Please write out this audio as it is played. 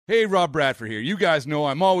Hey, Rob Bradford here. You guys know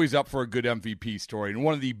I'm always up for a good MVP story, and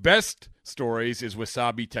one of the best stories is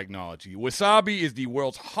Wasabi Technology. Wasabi is the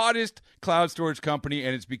world's hottest cloud storage company,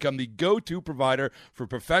 and it's become the go-to provider for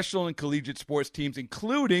professional and collegiate sports teams,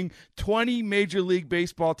 including 20 Major League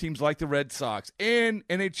Baseball teams like the Red Sox and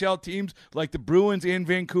NHL teams like the Bruins and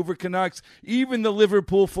Vancouver Canucks. Even the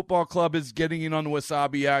Liverpool Football Club is getting in on the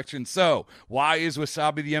Wasabi action. So, why is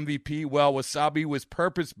Wasabi the MVP? Well, Wasabi was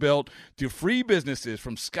purpose-built to free businesses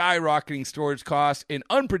from skyrocketing storage costs and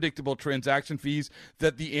unpredictable transaction fees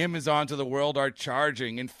that the Amazons of the world are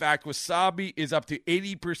charging. In fact, Wasabi is up to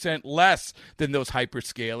 80% less than those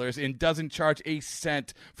hyperscalers and doesn't charge a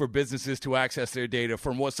cent for businesses to access their data.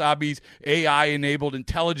 From Wasabi's AI-enabled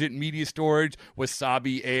intelligent media storage,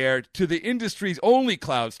 Wasabi Air, to the industry's only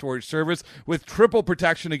cloud storage service with triple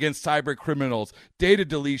protection against cyber criminals, data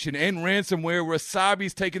deletion, and ransomware,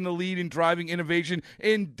 Wasabi's taken the lead in driving innovation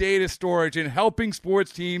in data storage and helping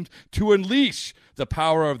sports teams to unleash the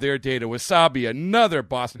power of their data. Wasabi, another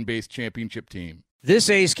Boston-based championship team.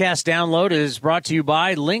 This A's Cast download is brought to you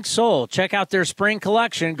by LinkSoul. Check out their spring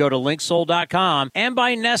collection. Go to linksoul.com. And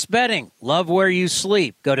by Nest Bedding. Love where you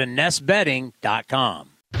sleep. Go to nestbedding.com.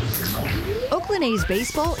 Oakland A's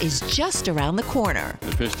baseball is just around the corner.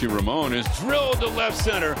 The pitch to Ramon is drilled to left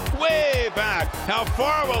center, way back. How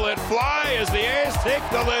far will it fly as the A's take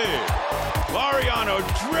the lead? Laureano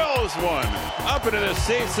drills one up into the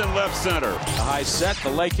seats in left center. The high set, the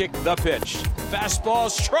leg kick, the pitch. Fastball,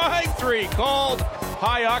 strike three, called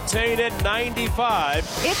high octane at 95.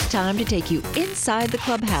 It's time to take you inside the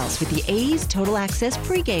clubhouse with the A's Total Access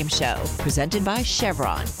pregame show, presented by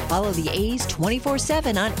Chevron. Follow the A's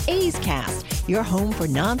 24/7 on A's Cast, your home for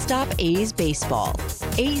nonstop A's baseball.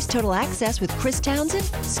 A's Total Access with Chris Townsend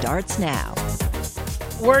starts now.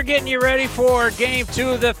 We're getting you ready for Game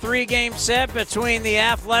 2 of the three-game set between the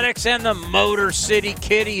Athletics and the Motor City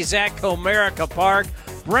Kitties at Comerica Park.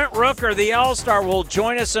 Brent Rooker, the All-Star, will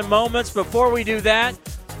join us in moments. Before we do that,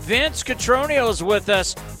 Vince Cotroneo is with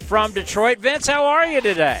us from Detroit. Vince, how are you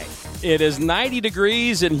today? It is 90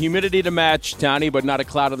 degrees and humidity to match, Townie, but not a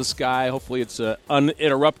cloud in the sky. Hopefully it's an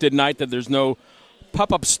uninterrupted night, that there's no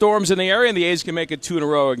pop-up storms in the area, and the A's can make it 2 in a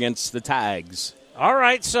row against the Tags. All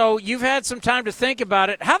right, so you've had some time to think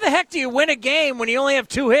about it. How the heck do you win a game when you only have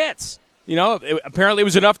 2 hits? You know, apparently it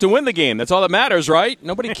was enough to win the game. That's all that matters, right?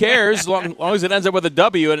 Nobody cares as long as it ends up with a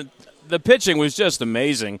W. And the pitching was just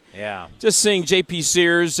amazing. Yeah. Just seeing J.P.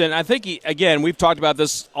 Sears, and I think, again, we've talked about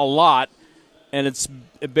this a lot, and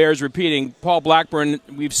it bears repeating. Paul Blackburn,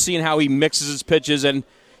 we've seen how he mixes his pitches, and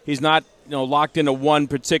he's not locked into one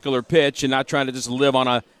particular pitch and not trying to just live on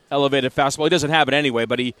a elevated fastball. He doesn't have it anyway,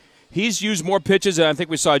 but he's used more pitches, and I think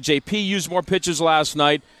we saw J.P. use more pitches last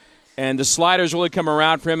night. And the sliders really come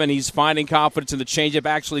around for him, and he's finding confidence in the changeup,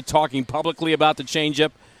 actually talking publicly about the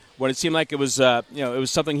changeup when it seemed like it was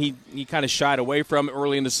something he kind of shied away from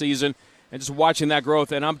early in the season. And just watching that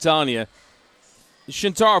growth, and I'm telling you,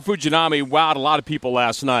 Shintaro Fujinami wowed a lot of people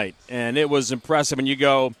last night, and it was impressive. And you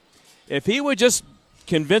go, if he would just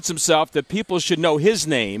convince himself that people should know his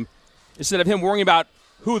name instead of him worrying about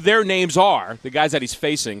who their names are, the guys that he's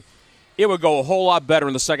facing, it would go a whole lot better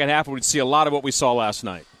in the second half. We'd see a lot of what we saw last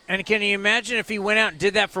night. And can you imagine if he went out and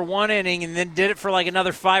did that for 1 inning and then did it for like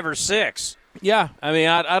another 5 or 6? Yeah, I mean,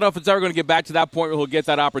 I don't know if it's ever going to get back to that point where he'll get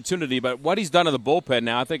that opportunity, but what he's done in the bullpen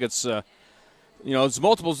now, I think it's,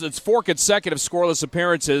 it's 4 consecutive scoreless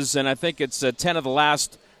appearances, and I think it's 10 of the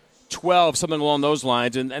last 12, something along those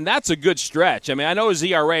lines, and that's a good stretch. I mean, I know his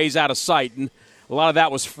ERA is out of sight, and a lot of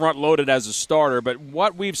that was front-loaded as a starter, but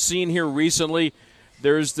what we've seen here recently,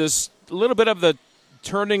 there's this little bit of the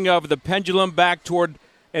turning of the pendulum back toward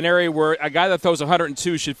an area where a guy that throws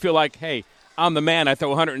 102 should feel like, hey, I'm the man, I throw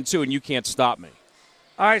 102, and you can't stop me.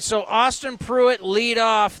 All right, so Austin Pruitt lead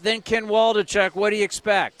off, then Ken Waldichuk. What do you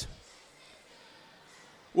expect?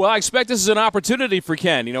 Well, I expect this is an opportunity for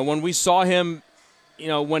Ken. When we saw him,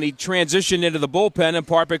 when he transitioned into the bullpen, in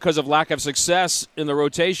part because of lack of success in the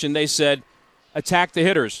rotation, they said, attack the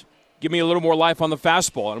hitters. Give me a little more life on the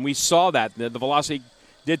fastball. And we saw that. The velocity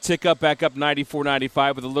did tick up back up 94,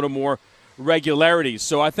 95 with a little more regularity.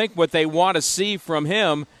 So I think what they want to see from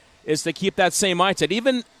him is to keep that same mindset.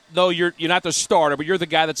 Even though you're not the starter, but you're the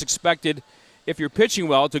guy that's expected, if you're pitching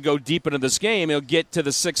well, to go deep into this game. He'll get to the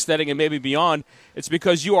 6th inning and maybe beyond. It's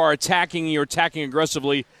because you're attacking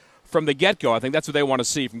aggressively from the get-go. I think that's what they want to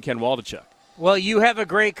see from Ken Waldichuk. Well, you have a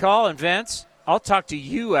great call, and Vince, I'll talk to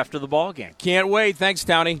you after the ball game. Can't wait. Thanks,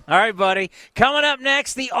 Townie. All right, buddy. Coming up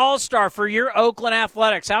next, the All-Star for your Oakland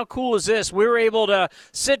Athletics. How cool is this? We were able to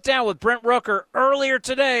sit down with Brent Rooker earlier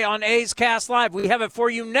today on A's Cast Live. We have it for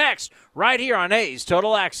you next, right here on A's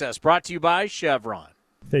Total Access, brought to you by Chevron.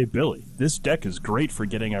 Hey, Billy, this deck is great for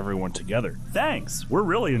getting everyone together. Thanks. We're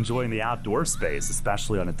really enjoying the outdoor space,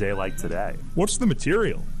 especially on a day like today. What's the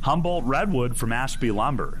material? Humboldt Redwood from Ashby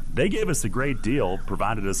Lumber. They gave us a great deal,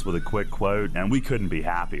 provided us with a quick quote, and we couldn't be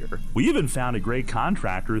happier. We even found a great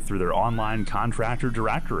contractor through their online contractor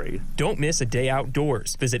directory. Don't miss a day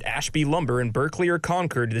outdoors. Visit Ashby Lumber in Berkeley or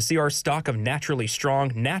Concord to see our stock of naturally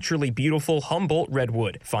strong, naturally beautiful Humboldt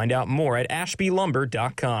Redwood. Find out more at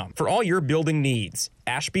ashbylumber.com for all your building needs.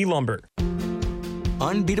 Ashby Lumber.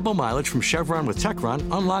 Unbeatable mileage from Chevron with Techron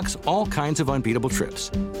unlocks all kinds of unbeatable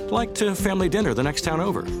trips. Like to family dinner the next town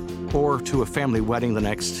over. Or to a family wedding the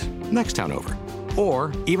next town over.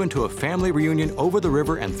 Or even to a family reunion over the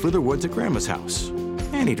river and through the woods at Grandma's house.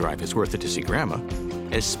 Any drive is worth it to see Grandma.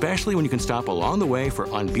 Especially when you can stop along the way for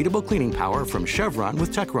unbeatable cleaning power from Chevron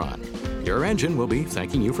with Techron. Your engine will be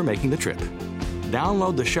thanking you for making the trip.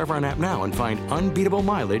 Download the Chevron app now and find unbeatable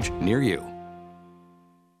mileage near you.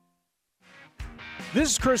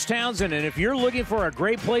 This is Chris Townsend, and if you're looking for a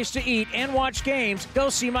great place to eat and watch games, go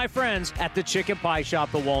see my friends at the Chicken Pie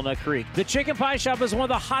Shop at Walnut Creek. The Chicken Pie Shop is one of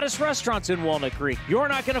the hottest restaurants in Walnut Creek. You're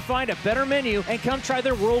not going to find a better menu, and come try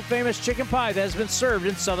their world-famous chicken pie that has been served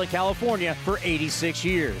in Southern California for 86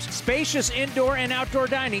 years. Spacious indoor and outdoor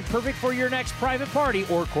dining, perfect for your next private party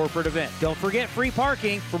or corporate event. Don't forget free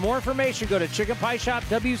parking. For more information, go to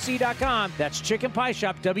chickenpieshopwc.com. That's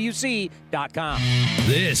chickenpieshopwc.com.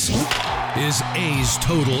 This is A's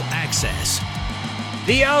Total Access.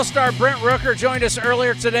 The All-Star Brent Rooker joined us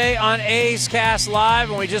earlier today on A's Cast Live,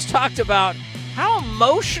 and we just talked about how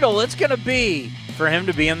emotional it's going to be for him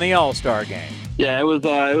to be in the All-Star game. Yeah, it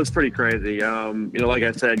was pretty crazy. Like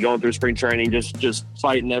I said, going through spring training, just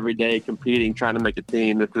fighting every day, competing, trying to make a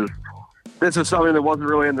team. This is something that wasn't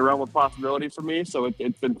really in the realm of possibility for me. So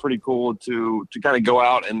it's been pretty cool to kind of go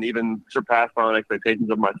out and even surpass my own expectations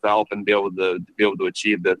of myself and be able to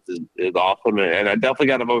achieve this is awesome. And I definitely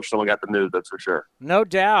got emotional when I got the news, that's for sure. No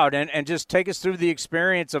doubt. And just take us through the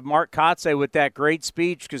experience of Mark Kotze with that great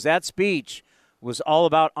speech, because that speech was all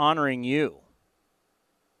about honoring you.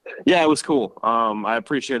 Yeah, it was cool. I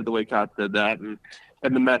appreciated the way Kotze did that. And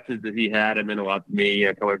the message that he had, it meant a lot to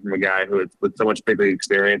me. Coming from a guy who has with so much big league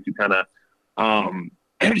experience, who kind of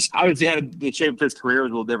obviously had the shape of his career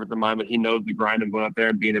was a little different than mine, but he knows the grind of going out there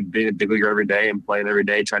and being a big leaguer every day and playing every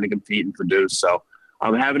day, trying to compete and produce. So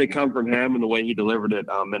having it come from him and the way he delivered it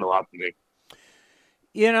meant a lot to me.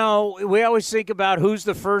 You know, we always think about who's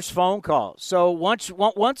the first phone call. So once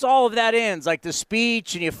all of that ends, like the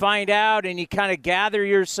speech, and you find out and you kind of gather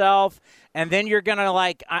yourself, and then you're going to,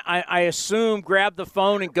 like, I assume, grab the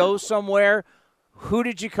phone and go somewhere. Who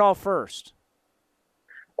did you call first?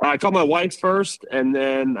 I called my wife first, and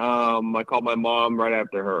then I called my mom right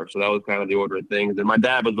after her. So that was kind of the order of things. And my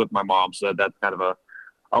dad was with my mom, so that's kind of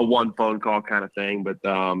a one phone call kind of thing. But,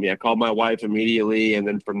 I called my wife immediately, and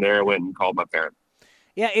then from there I went and called my parents.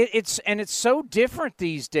 Yeah, it's so different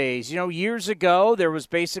these days. You know, years ago there was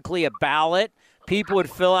basically a ballot. People would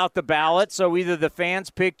fill out the ballot, so either the fans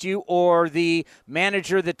picked you or the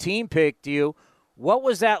manager of the team picked you. What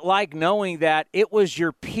was that like, knowing that it was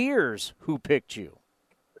your peers who picked you?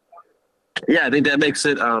 Yeah, I think that makes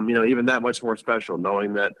it, even that much more special,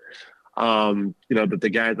 knowing that, that the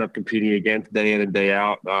guys I'm competing against day in and day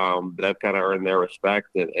out, that I've kind of earned their respect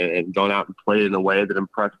and gone out and played in a way that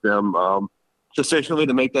impressed them sufficiently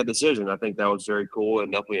to make that decision. I think that was very cool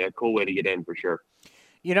and definitely a cool way to get in for sure.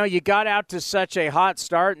 You know, you got out to such a hot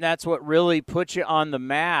start, and that's what really put you on the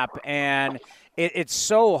map. And it's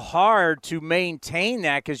so hard to maintain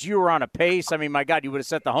that because you were on a pace. I mean, my God, you would have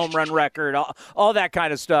set the home run record, all that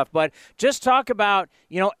kind of stuff. But just talk about,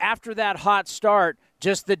 after that hot start,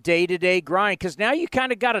 just the day-to-day grind, because now you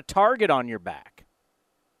kind of got a target on your back.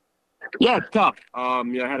 Yeah, it's tough. I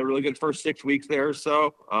had a really good first 6 weeks there or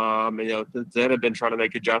so. Since then I've been trying to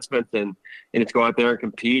make adjustments and just go out there and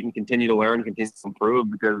compete and continue to learn, continue to improve,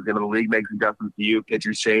 because the league makes adjustments to you.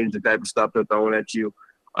 Pitchers change the type of stuff they're throwing at you.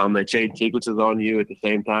 They change sequences on you at the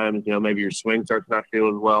same time. Maybe your swing starts to not feel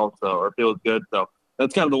as well, or feel as good. So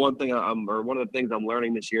that's kind of the one thing one of the things I'm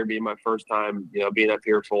learning this year, being my first time, being up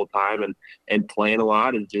here full time and playing a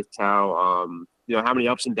lot, is just how how many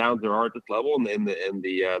ups and downs there are at this level, and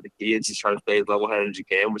the key is just trying to stay as level-headed as you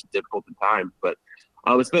can, which is difficult at times. But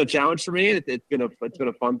it's been a challenge for me, and it's been a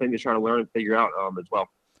fun thing to try to learn and figure out as well.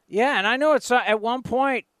 Yeah, and I know it's at one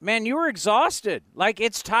point, man, you were exhausted. Like,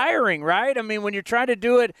 it's tiring, right? I mean, when you're trying to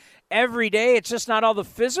do it every day, it's just not all the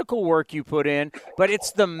physical work you put in, but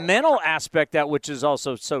it's the mental aspect which is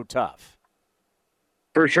also so tough.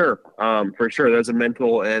 For sure. There's a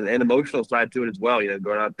mental and emotional side to it as well.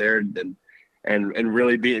 Going out there and and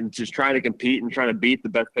really just trying to compete and trying to beat the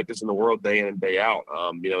best pitchers in the world day in and day out.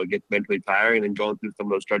 It gets mentally tiring, and going through some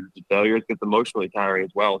of those stretches of failures gets emotionally tiring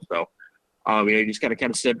as well. So, you just got to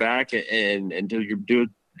kind of sit back and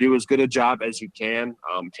do as good a job as you can,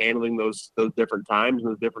 handling those different times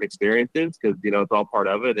and those different experiences, because it's all part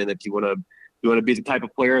of it. And if you want to be the type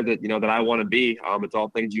of player that that I want to be, it's all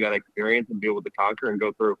things you got to experience and be able to conquer and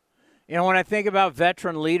go through. When I think about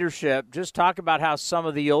veteran leadership, just talk about how some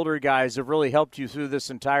of the older guys have really helped you through this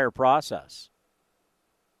entire process.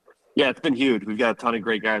 Yeah, it's been huge. We've got a ton of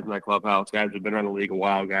great guys in that clubhouse, guys who've been around the league a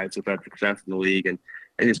while, guys who've had success in the league, and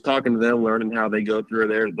just talking to them, learning how they go through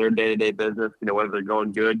their day-to-day business, whether they're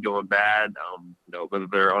going good, going bad, whether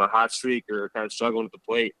they're on a hot streak or kind of struggling at the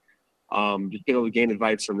plate. Just be able to gain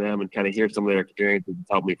advice from them and kind of hear some of their experiences has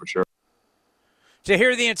helped me for sure. To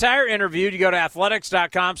hear the entire interview, you go to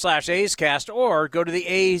athletics.com/A'sCast or go to the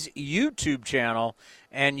A's YouTube channel,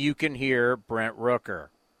 and you can hear Brent Rooker.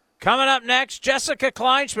 Coming up next, Jessica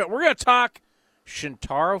Kleinschmidt. We're going to talk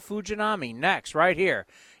Shintaro Fujinami next, right here.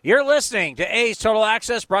 You're listening to A's Total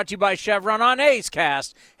Access, brought to you by Chevron on A's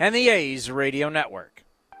Cast and the A's Radio Network.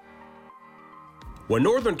 When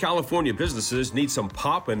Northern California businesses need some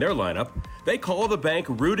pop in their lineup, they call the bank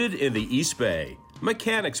rooted in the East Bay.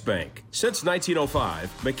 Mechanics Bank. Since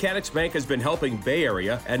 1905, Mechanics Bank has been helping Bay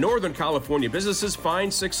Area and Northern California businesses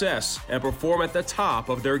find success and perform at the top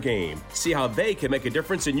of their game. See how they can make a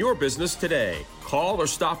difference in your business today. Call or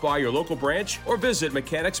stop by your local branch or visit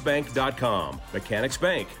mechanicsbank.com. Mechanics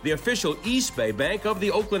Bank, the official East Bay bank of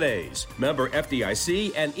the Oakland A's. Member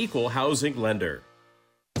FDIC and equal housing lender.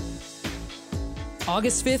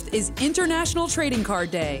 August 5th is International Trading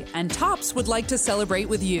Card Day, and Topps would like to celebrate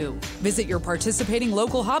with you. Visit your participating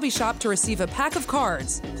local hobby shop to receive a pack of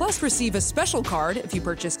cards, plus receive a special card if you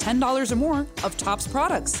purchase $10 or more of Topps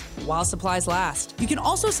products, while supplies last. You can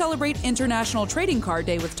also celebrate International Trading Card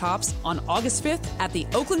Day with Topps on August 5th at the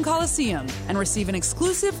Oakland Coliseum and receive an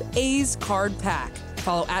exclusive A's card pack.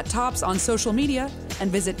 Follow @Topps on social media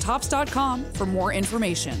and visit Topps.com for more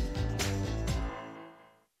information.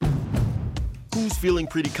 Who's feeling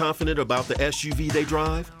pretty confident about the SUV they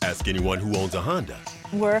drive? Ask anyone who owns a Honda.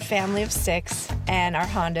 We're a family of 6, and our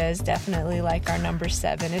Honda is definitely like our number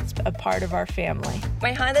 7. It's a part of our family.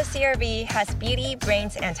 My Honda CR-V has beauty,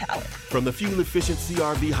 brains, and talent. From the fuel-efficient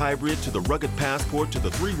CR-V hybrid to the rugged Passport to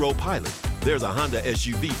the 3-row Pilot, there's a Honda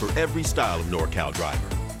SUV for every style of NorCal driver.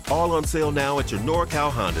 All on sale now at your NorCal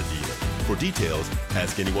Honda dealer. For details,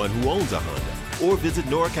 ask anyone who owns a Honda or visit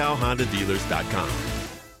NorCalHondaDealers.com.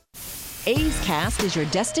 A's Cast is your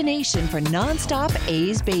destination for nonstop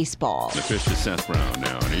A's baseball. The pitch to Seth Brown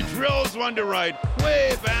now, and he drills one to right,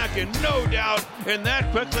 way back, and no doubt. And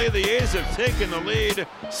that quickly, the A's have taken the lead.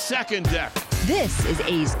 Second deck. This is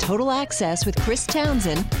A's Total Access with Chris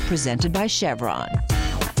Townsend, presented by Chevron.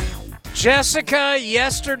 Jessica,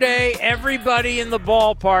 yesterday, everybody in the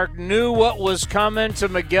ballpark knew what was coming to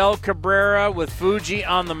Miguel Cabrera with Fuji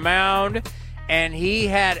on the mound, and he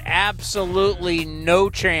had absolutely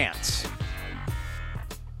no chance.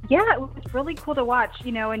 Yeah, it was really cool to watch,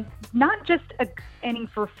 and not just a inning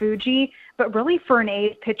for Fuji, but really for an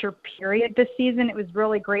A's pitcher period this season. It was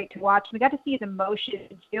really great to watch. We got to see his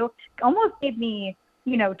emotions too. It almost gave me,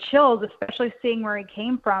 chills, especially seeing where he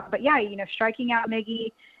came from. But yeah, striking out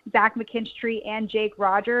Miggy, Zach McKinstry, and Jake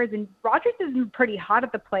Rogers. And Rogers has been pretty hot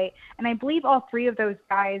at the plate. And I believe all 3 of those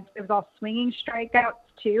guys, it was all swinging strikeouts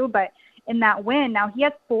too. But in that win, now he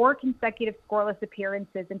has 4 consecutive scoreless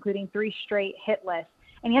appearances, including 3 straight hitless.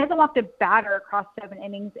 And he hasn't walked a batter across 7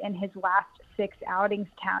 innings in his last 6 outings,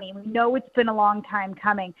 Townie. We know it's been a long time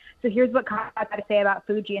coming. So here's what Kyle had to say about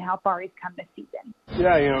Fuji and how far he's come this season.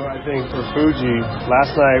 Yeah, I think for Fuji,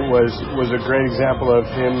 last night was a great example of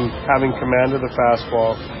him having command of the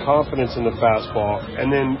fastball, confidence in the fastball,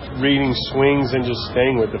 and then reading swings and just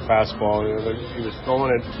staying with the fastball. He was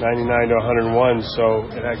throwing it 99 to 101, so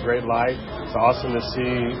it had great light. It's awesome to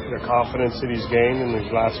see the confidence that he's gained in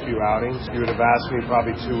these last few outings. You would have asked me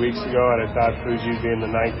probably 2 weeks ago, and I thought Fuji would be in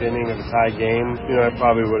the 9th inning of a tie game. I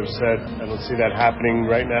probably would have said, I don't see that happening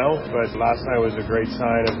right now, but last night was a great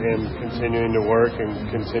sign of him continuing to work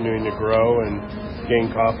and continuing to grow and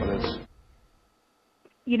gain confidence.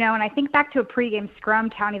 And I think back to a pregame scrum,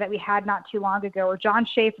 Townie, that we had not too long ago, where John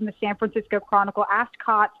Shea from the San Francisco Chronicle asked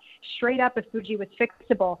Kotz straight up if Fuji was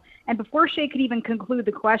fixable. And before Shea could even conclude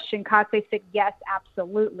the question, Kotz said, yes,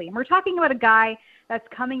 absolutely. And we're talking about a guy that's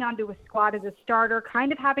coming onto a squad as a starter,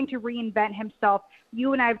 kind of having to reinvent himself.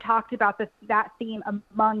 You and I have talked about that theme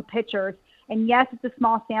among pitchers. And yes, it's a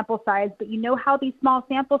small sample size, but you know how these small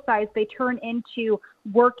sample size, they turn into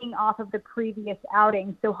working off of the previous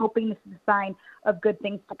outing. So hoping this is a sign of good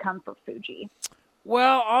things to come for Fuji.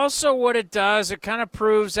 Well, also what it does, it kind of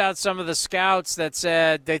proves out some of the scouts that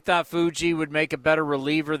said they thought Fuji would make a better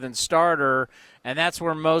reliever than starter, and that's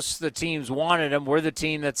where most of the teams wanted him. We're the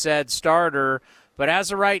team that said starter, but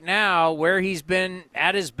as of right now, where he's been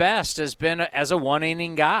at his best has been as a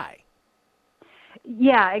one-inning guy.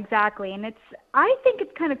 Yeah, exactly. And I think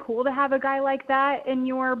it's kind of cool to have a guy like that in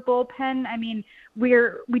your bullpen. I mean, we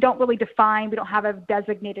don't really define, we don't have a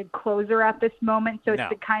designated closer at this moment, so it's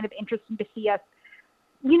been kind of interesting to see us,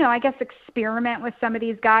 I guess, experiment with some of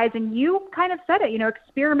these guys. And you kind of said it,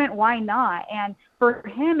 experiment, why not? And for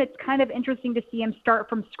him, it's kind of interesting to see him start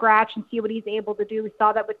from scratch and see what he's able to do. We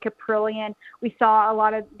saw that with Caprillion. We saw a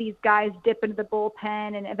lot of these guys dip into the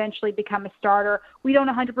bullpen and eventually become a starter. We don't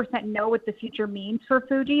 100% know what the future means for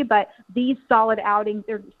Fuji, but these solid outings,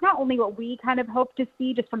 it's not only what we kind of hope to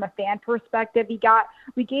see just from a fan perspective.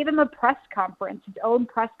 We gave him a press conference, his own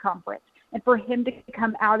press conference. And for him to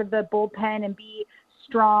come out of the bullpen and be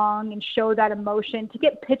strong and show that emotion, to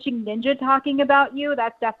get pitching ninja talking about you,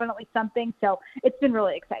 that's definitely something. So it's been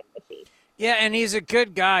really exciting to see. Yeah, and he's a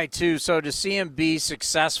good guy too, so to see him be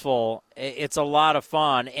successful, it's a lot of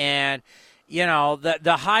fun. And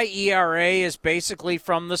the high ERA is basically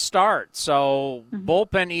from the start, so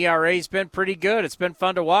bullpen ERA has been pretty good. It's been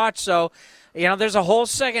fun to watch. So there's a whole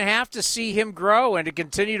second half to see him grow and to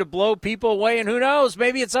continue to blow people away. And who knows,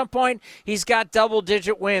 maybe at some point he's got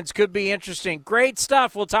double-digit wins. Could be interesting. Great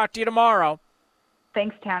stuff. We'll talk to you tomorrow.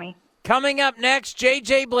 Thanks, Townie. Coming up next,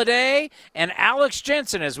 J.J. Bleday and Alex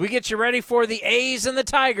Jensen as we get you ready for the A's and the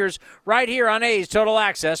Tigers right here on A's Total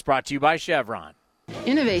Access, brought to you by Chevron.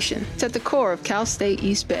 Innovation is at the core of Cal State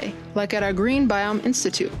East Bay, like at our Green Biome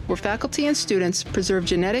Institute, where faculty and students preserve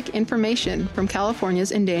genetic information from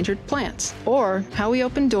California's endangered plants, or how we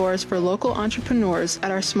open doors for local entrepreneurs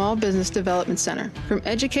at our Small Business Development Center. From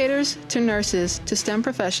educators to nurses to STEM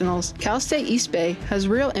professionals, Cal State East Bay has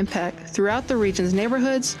real impact throughout the region's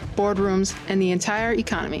neighborhoods, boardrooms, and the entire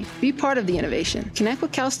economy. Be part of the innovation. Connect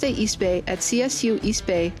with Cal State East Bay at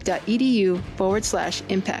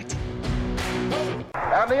csueastbay.edu/impact.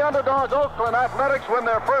 And the underdogs, Oakland Athletics, win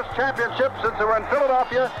their first championship since they were in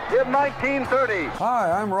Philadelphia in 1930.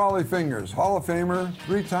 Hi, I'm Raleigh Fingers, Hall of Famer,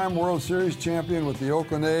 three-time World Series champion with the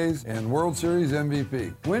Oakland A's and World Series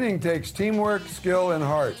MVP. Winning takes teamwork, skill, and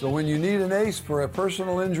heart. So when you need an ace for a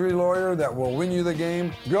personal injury lawyer that will win you the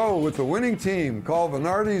game, go with the winning team. Call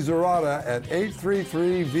Venardi Zerata at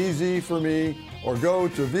 833-VZ for me, or go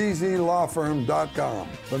to vzlawfirm.com.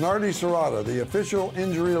 Venardi Serrata, the official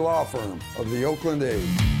injury law firm of the Oakland A's.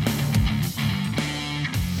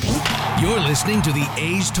 You're listening to the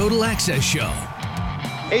A's Total Access Show.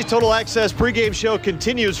 A's Total Access pregame show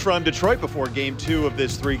continues from Detroit before Game 2 of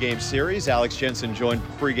this three-game series. Alex Jensen joined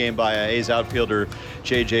pregame by A's outfielder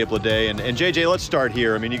J.J. Bleday. And J.J., let's start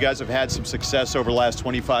here. I mean, you guys have had some success over the last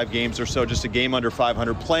 25 games or so, just a game under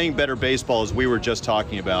 500, playing better baseball as we were just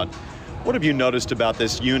talking about. What have you noticed about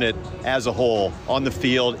this unit as a whole, on the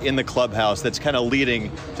field, in the clubhouse, that's kind of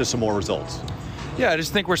leading to some more results? Yeah, I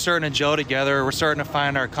just think we're starting to gel together. We're starting to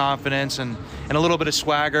find our confidence and a little bit of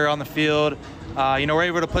swagger on the field. We're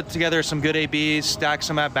able to put together some good ABs, stack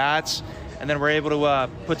some at-bats, and then we're able to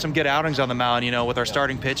put some good outings on the mound, with our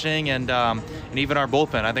starting pitching and even our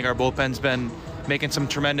bullpen. I think our bullpen's been making some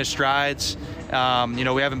tremendous strides. We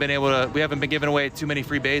haven't been giving away too many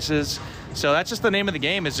free bases. So that's just the name of the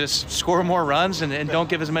game, is just score more runs and don't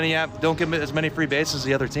give as many free bases as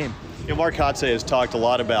the other team. Mark Kotze has talked a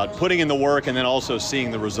lot about putting in the work and then also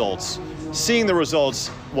seeing the results. Seeing the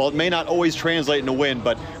results, well, it may not always translate into win,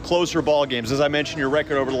 but closer ball games. As I mentioned, your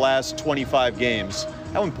record over the last 25 games.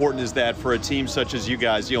 How important is that for a team such as you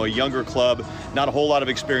guys, a younger club, not a whole lot of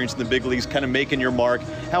experience in the big leagues, kind of making your mark?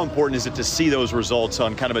 How important is it to see those results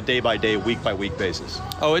on kind of a day-by-day, week-by-week basis?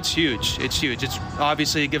 Oh, it's huge. It's huge.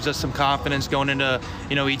 Obviously, it gives us some confidence going into,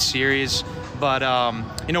 each series. But,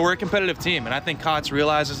 we're a competitive team, and I think Kotz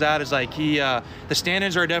realizes that. The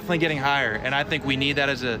standards are definitely getting higher, and I think we need that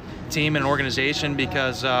as a team and an organization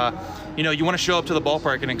because, you want to show up to the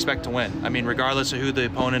ballpark and expect to win. I mean, regardless of who the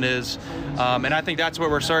opponent is. And I think that's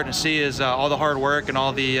what we're starting to see is all the hard work and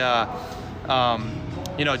all the,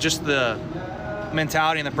 just the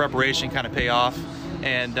mentality and the preparation kind of pay off.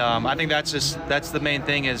 And I think that's the main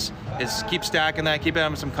thing is keep stacking that, keep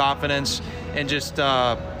having some confidence, and just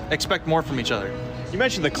expect more from each other. You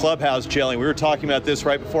mentioned the clubhouse gelling. We were talking about this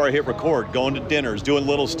right before I hit record, going to dinners, doing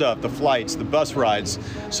little stuff, the flights, the bus rides,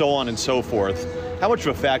 so on and so forth. How much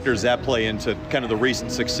of a factor does that play into kind of the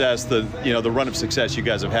recent success, the run of success you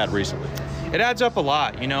guys have had recently? It adds up a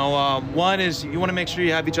lot. One is you want to make sure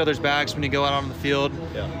you have each other's backs when you go out on the field.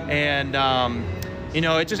 Yeah. And,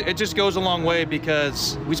 it just goes a long way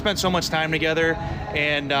because we spend so much time together.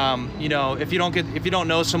 And, if you don't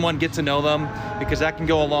know someone, get to know them, because that can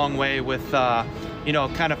go a long way with,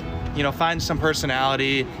 find some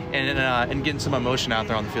personality and getting some emotion out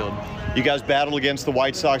there on the field. You guys battled against the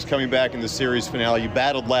White Sox coming back in the series finale. You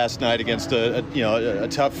battled last night against a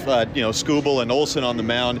tough, Skubal and Olsen on the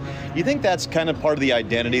mound. You think that's kind of part of the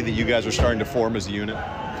identity that you guys are starting to form as a unit?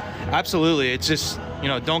 Absolutely. It's just,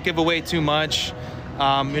 don't give away too much.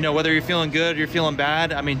 Whether you're feeling good or you're feeling bad,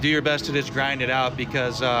 do your best to just grind it out,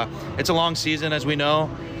 because it's a long season, as we know.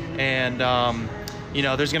 And,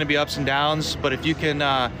 there's going to be ups and downs. But if you can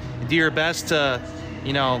do your best to,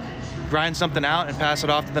 grind something out and pass it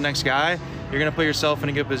off to the next guy, you're going to put yourself in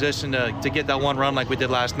a good position to get that one run like we did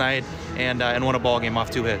last night and win a ball game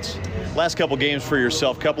off 2 hits. Last couple games for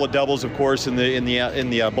yourself, couple of doubles, of course, in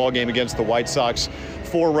the ball game against the White Sox.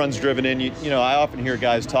 4 runs driven in. I often hear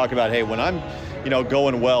guys talk about, hey, when I'm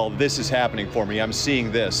going well, this is happening for me. I'm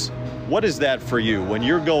seeing this. What is that for you? When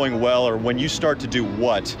you're going well, or when you start to do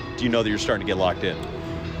what, do you know that you're starting to get locked in?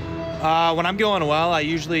 When I'm going well, I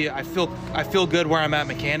feel good where I'm at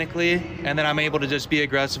mechanically, and then I'm able to just be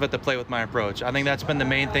aggressive at the plate with my approach. I think that's been the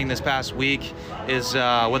main thing this past week is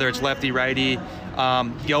whether it's lefty, righty,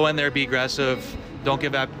 go in there, be aggressive, don't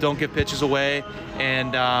give pitches away,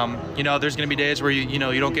 and there's going to be days where you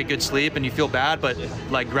don't get good sleep and you feel bad, but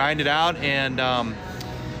like grind it out and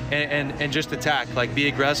just attack, like be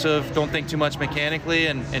aggressive, don't think too much mechanically,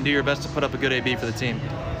 and do your best to put up a good AB for the team.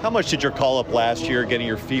 How much did your call-up last year, getting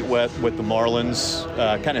your feet wet with the Marlins,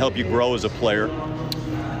 kind of help you grow as a player?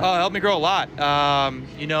 Oh, it helped me grow a lot.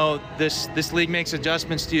 This league makes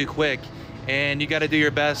adjustments to you quick, and you got to do your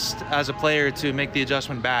best as a player to make the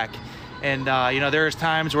adjustment back. And, there's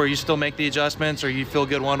times where you still make the adjustments or you feel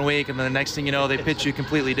good one week, and then the next thing you know, they pitch you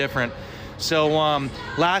completely different. So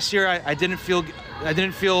last year I didn't feel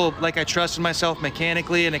like I trusted myself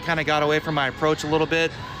mechanically, and it kind of got away from my approach a little bit.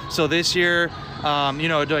 So this year,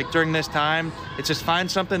 during this time, it's just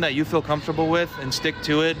find something that you feel comfortable with and stick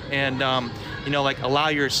to it, and allow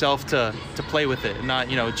yourself to play with it and not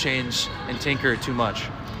change and tinker too much.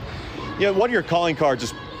 Yeah, one of your calling cards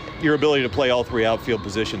is your ability to play all 3 outfield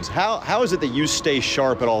positions. How is it that you stay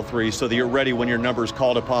sharp at all 3 so that you're ready when your number is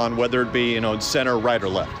called upon, whether it be in center, right, or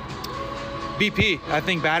left? BP. I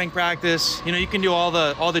think batting practice. You can do all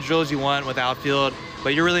the drills you want with outfield,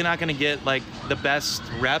 but you're really not going to get like the best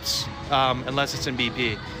reps unless it's in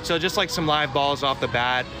BP. So just like some live balls off the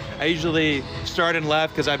bat. I usually start in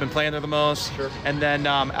left because I've been playing there the most. Sure. And then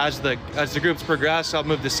as the groups progress, I'll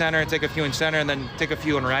move to center and take a few in center, and then take a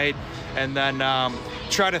few in right, and then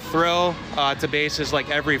try to throw to bases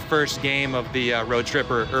like every first game of the road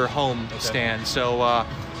trip or home stand. So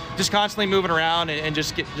just constantly moving around and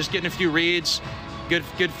just getting a few reads, good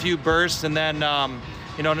few bursts, and then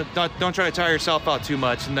don't try to tire yourself out too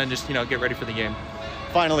much, and then just get ready for the game.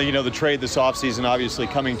 Finally, the trade this offseason, obviously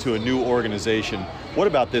coming to a new organization. What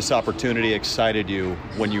about this opportunity excited you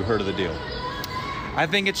when you heard of the deal? I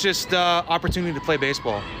think it's just opportunity to play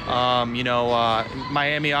baseball.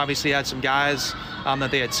 Miami obviously had some guys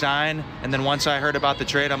that they had signed, and then once I heard about the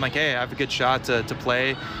trade, I'm like, hey, I have a good shot to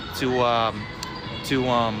play, to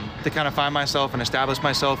kind of find myself and establish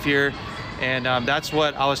myself here, and that's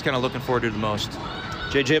what I was kind of looking forward to the most.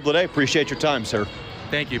 J.J. Bleday, appreciate your time, sir.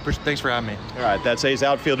 Thank you. Thanks for having me. All right, that's A's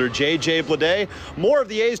outfielder J.J. Bleday. More of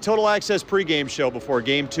the A's Total Access pregame show before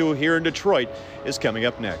Game 2 here in Detroit is coming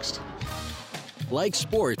up next. Like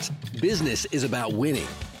sports, business is about winning.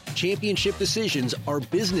 Championship decisions are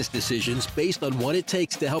business decisions based on what it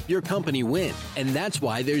takes to help your company win. And that's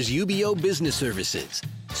why there's UBO Business Services,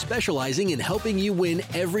 specializing in helping you win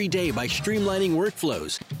every day by streamlining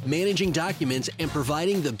workflows, managing documents, and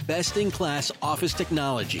providing the best-in-class office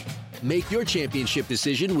technology. Make your championship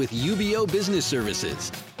decision with UBO Business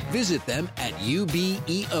Services. Visit them at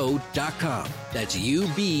ubeo.com. That's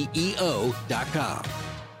ubeo.com.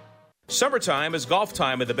 Summertime is golf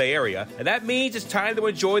time in the Bay Area, and that means it's time to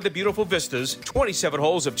enjoy the beautiful vistas, 27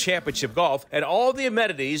 holes of championship golf, and all the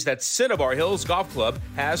amenities that Cinnabar Hills Golf Club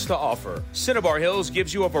has to offer. Cinnabar Hills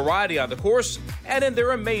gives you a variety on the course and in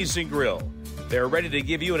their amazing grill. They're ready to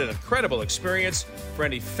give you an incredible experience for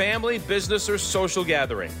any family, business, or social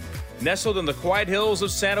gathering. Nestled in the quiet hills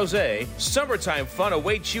of San Jose, summertime fun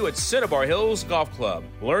awaits you at Cinnabar Hills Golf Club.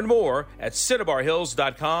 Learn more at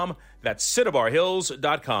cinnabarhills.com. That's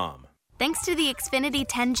cinnabarhills.com. Thanks to the Xfinity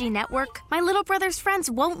 10G network, my little brother's friends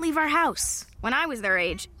won't leave our house. When I was their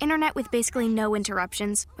age, internet with basically no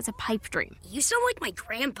interruptions was a pipe dream. You sound like my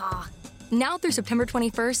grandpa. Now through September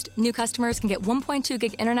 21st, new customers can get 1.2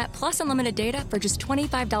 gig internet plus unlimited data for just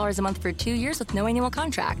 $25 a month for 2 years with no annual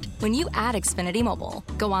contract when you add Xfinity Mobile.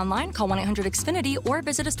 Go online, call 1-800-XFINITY, or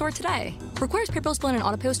visit a store today. Requires PayPal split and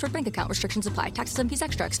auto-pay with stored bank account. Restrictions apply. Taxes and fees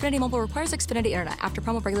extra. Xfinity Mobile requires Xfinity internet. After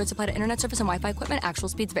promo, regular supply to internet service and Wi-Fi equipment. Actual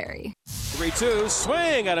speeds vary. 3-2,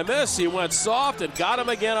 swing and a miss. He went soft and got him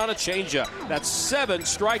again on a changeup. That's 7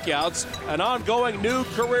 strikeouts, an ongoing new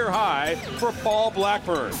career high for Paul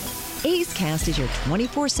Blackburn. A's Cast is your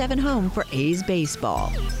 24/7 home for A's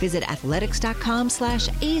baseball. Visit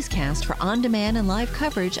athletics.com/A's Cast for on-demand and live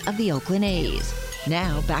coverage of the Oakland A's.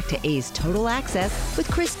 Now back to A's Total Access with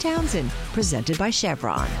Chris Townsend, presented by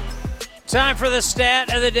Chevron. Time for the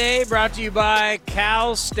stat of the day, brought to you by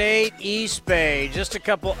Cal State East Bay. Just a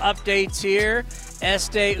couple updates here.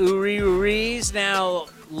 Este Uriz now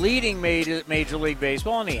leading Major League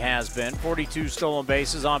Baseball, and he has been. 42 stolen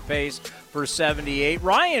bases, on pace for 78.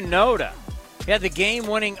 Ryan Noda, he had the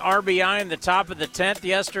game-winning RBI in the top of the 10th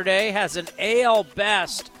yesterday, has an AL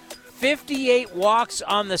best 58 walks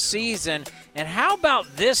on the season. And how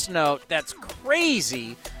about this note that's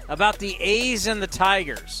crazy about the A's and the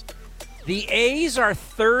Tigers? The A's are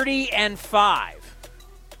 30-5.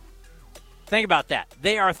 Think about that.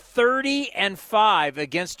 They are 30-5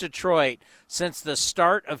 against Detroit since the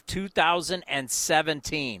start of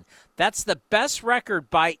 2017. That's the best record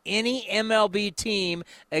by any MLB team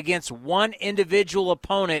against one individual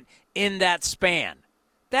opponent in that span.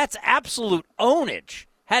 That's absolute ownage.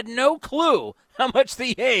 Had no clue how much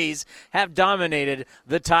the A's have dominated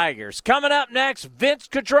the Tigers. Coming up next, Vince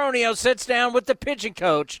Cotroneo sits down with the pitching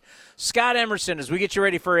coach, Scott Emerson, as we get you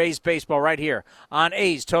ready for A's baseball right here on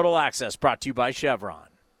A's Total Access, brought to you by Chevron.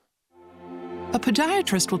 A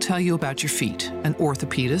podiatrist will tell you about your feet. An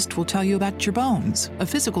orthopedist will tell you about your bones. A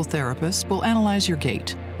physical therapist will analyze your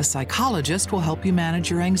gait. A psychologist will help you manage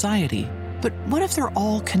your anxiety. But what if they're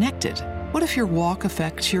all connected? What if your walk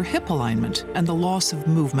affects your hip alignment and the loss of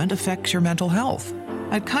movement affects your mental health?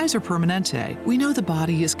 At Kaiser Permanente, we know the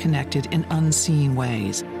body is connected in unseen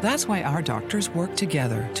ways. That's why our doctors work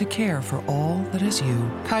together to care for all that is you.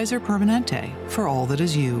 Kaiser Permanente, for all that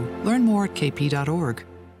is you. Learn more at kp.org.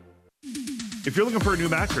 If you're looking for a new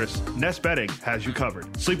mattress, Nest Bedding has you covered.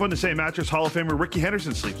 Sleep on the same mattress Hall of Famer Ricky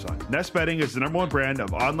Henderson sleeps on. Nest Bedding is the #1 brand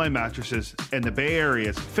of online mattresses and the Bay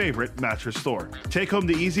Area's favorite mattress store. Take home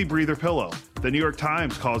the Easy Breather pillow. The New York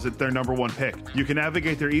Times calls it their #1 pick. You can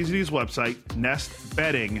navigate their easy-to-use website,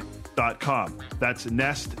 nestbedding.com. That's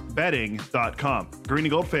nestbedding.com. Green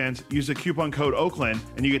and Gold fans, use the coupon code Oakland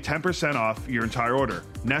and you get 10% off your entire order.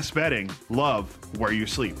 Nest Bedding, love where you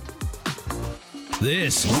sleep.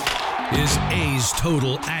 This is A's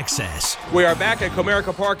Total Access. We are back at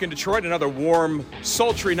Comerica Park in Detroit. Another warm,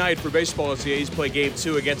 sultry night for baseball as the A's play Game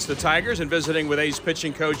 2 against the Tigers, and visiting with A's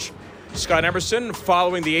pitching coach Scott Emerson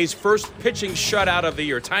following the A's first pitching shutout of the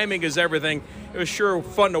year. Timing is everything. It was sure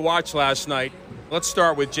fun to watch last night. Let's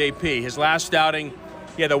start with JP. His last outing,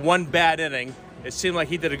 he had a one bad inning. It seemed like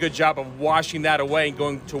he did a good job of washing that away and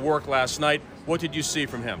going to work last night. What did you see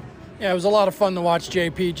from him? Yeah, it was a lot of fun to watch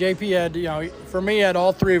JP. JP had, for me, had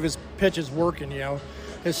all three of his pitches working,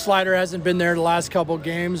 His slider hasn't been there the last couple of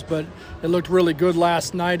games, but it looked really good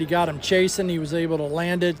last night. He got him chasing. He was able to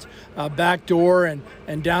land it backdoor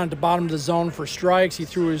and down at the bottom of the zone for strikes. He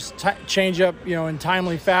threw his changeup, in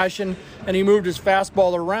timely fashion, and he moved his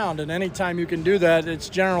fastball around. And anytime you can do that, it's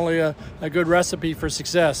generally a good recipe for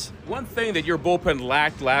success. One thing that your bullpen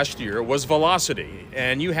lacked last year was velocity,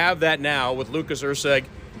 and you have that now with Lucas Erceg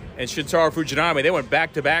and Shintaro Fujinami. They went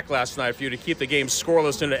back-to-back last night for you to keep the game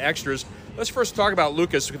scoreless into extras. Let's first talk about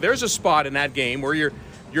Lucas. There's a spot in that game where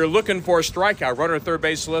you're looking for a strikeout, runner at third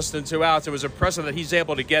base, less than 2 outs. It was impressive that he's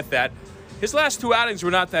able to get that. His last 2 outings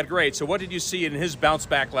were not that great, so what did you see in his bounce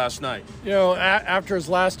back last night? After his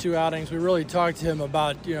last 2 outings, we really talked to him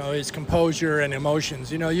about, his composure and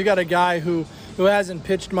emotions. You got a guy who hasn't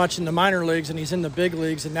pitched much in the minor leagues, and he's in the big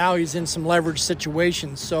leagues, and now he's in some leverage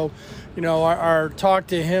situations. So, our talk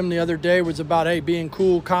to him the other day was about, being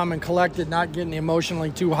cool, calm, and collected, not getting emotionally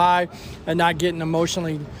too high and not getting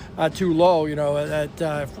emotionally too low.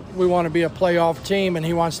 We want to be a playoff team, and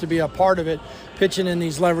he wants to be a part of it. Pitching in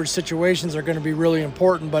these leverage situations are going to be really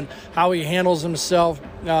important, but how he handles himself,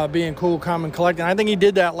 being cool, calm, and collected. I think he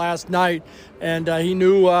did that last night, and he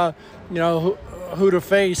knew, who to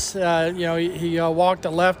face. He walked a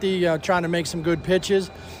lefty, trying to make some good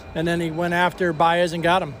pitches, and then he went after Baez and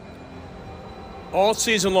got him. All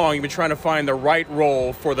season long, you've been trying to find the right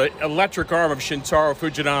role for the electric arm of Shintaro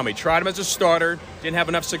Fujinami. Tried him as a starter, didn't have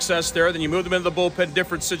enough success there. Then you moved him into the bullpen,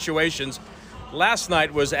 different situations. Last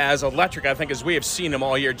night was as electric, I think, as we have seen him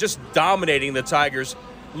all year, just dominating the Tigers.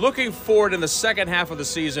 Looking forward in the second half of the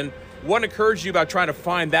season, what encouraged you about trying to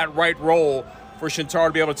find that right role for Shintaro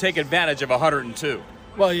to be able to take advantage of 102?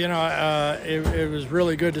 Well, it was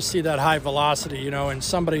really good to see that high velocity, and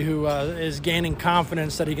somebody who is gaining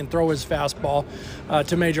confidence that he can throw his fastball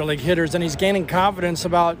to major league hitters. And he's gaining confidence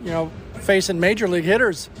about, facing major league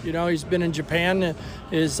hitters. He's been in Japan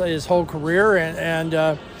his whole career.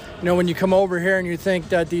 And when you come over here and you think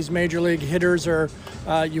that these major league hitters are,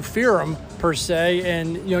 you fear them per se.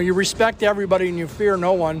 And, you respect everybody and you fear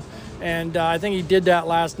no one. And I think he did that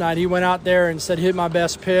last night. He went out there and said, hit my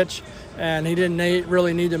best pitch. And he didn't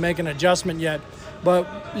really need to make an adjustment yet. But,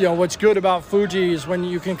 what's good about Fuji is when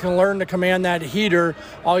you can learn to command that heater,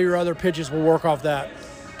 all your other pitches will work off that.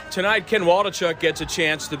 Tonight, Ken Waldichuk gets a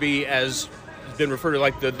chance to be, as has been referred to,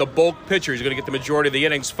 like the bulk pitcher. He's going to get the majority of the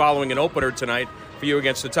innings following an opener tonight for you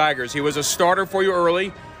against the Tigers. He was a starter for you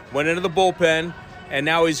early, went into the bullpen, and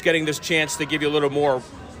now he's getting this chance to give you a little more.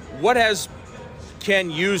 What has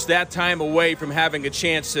Ken used that time away from having a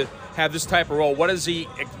chance to have this type of role? What has he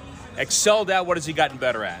excelled at? What has he gotten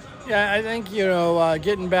better at? Yeah, I think,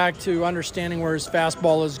 getting back to understanding where his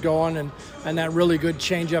fastball is going and that really good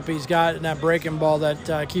changeup he's got and that breaking ball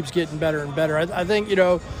that keeps getting better and better. I think,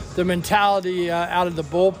 the mentality out of the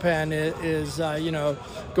bullpen is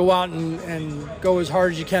go out and go as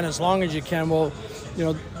hard as you can, as long as you can. Well,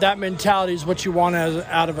 that mentality is what you want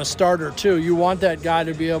out of a starter, too. You want that guy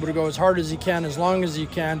to be able to go as hard as he can, as long as he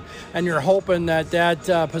can, and you're hoping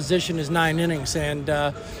that position is 9 innings. And,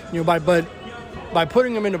 by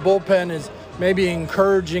putting him in the bullpen is maybe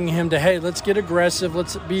encouraging him to, hey, let's get aggressive.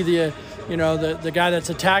 Let's be the guy that's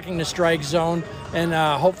attacking the strike zone, and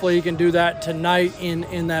hopefully he can do that tonight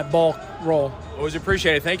in that bulk role. Always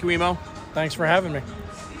appreciated. Thank you, Emo. Thanks for having me.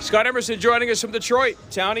 Scott Emerson joining us from Detroit.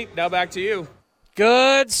 Townie, now back to you.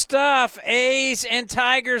 Good stuff. A's and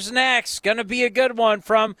Tigers next. Going to be a good one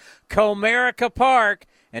from Comerica Park.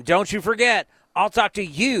 And don't you forget, I'll talk to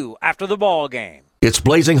you after the ball game. It's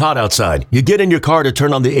blazing hot outside. You get in your car to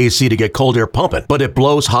turn on the AC to get cold air pumping, but it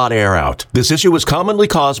blows hot air out. This issue is commonly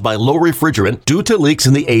caused by low refrigerant due to leaks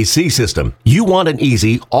in the AC system. You want an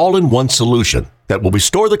easy, all-in-one solution that will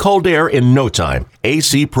restore the cold air in no time.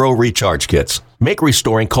 AC Pro Recharge Kits make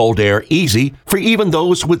restoring cold air easy for even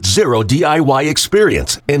those with zero DIY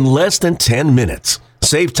experience in less than 10 minutes.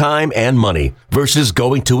 Save time and money versus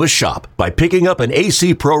going to a shop by picking up an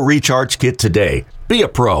AC Pro Recharge Kit today. Be a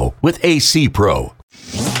pro with AC Pro.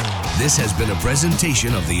 This has been a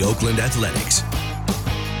presentation of the Oakland Athletics.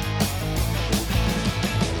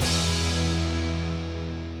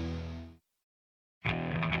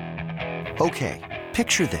 Okay,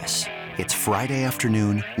 picture this. It's Friday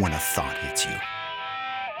afternoon when a thought hits you.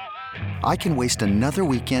 I can waste another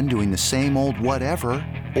weekend doing the same old whatever,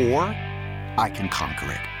 or I can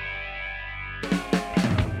conquer it.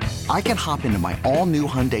 I can hop into my all-new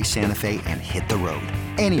Hyundai Santa Fe and hit the road.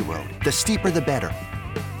 Any road. The steeper, the better.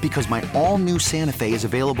 Because my all-new Santa Fe is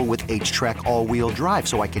available with H-Track all-wheel drive,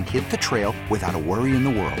 so I can hit the trail without a worry in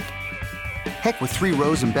the world. Heck, with 3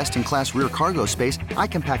 rows and best-in-class rear cargo space, I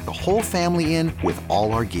can pack the whole family in with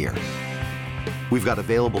all our gear. We've got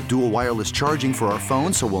available dual wireless charging for our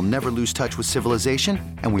phones, so we'll never lose touch with civilization,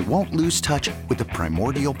 and we won't lose touch with the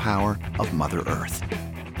primordial power of Mother Earth.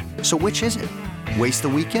 So which is it? Waste the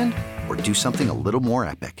weekend or do something a little more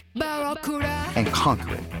epic? And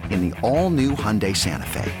conquer it in the all-new Hyundai Santa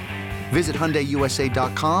Fe. Visit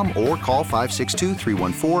HyundaiUSA.com or call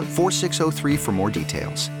 562-314-4603 for more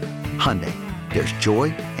details. Hyundai, there's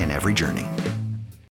joy in every journey.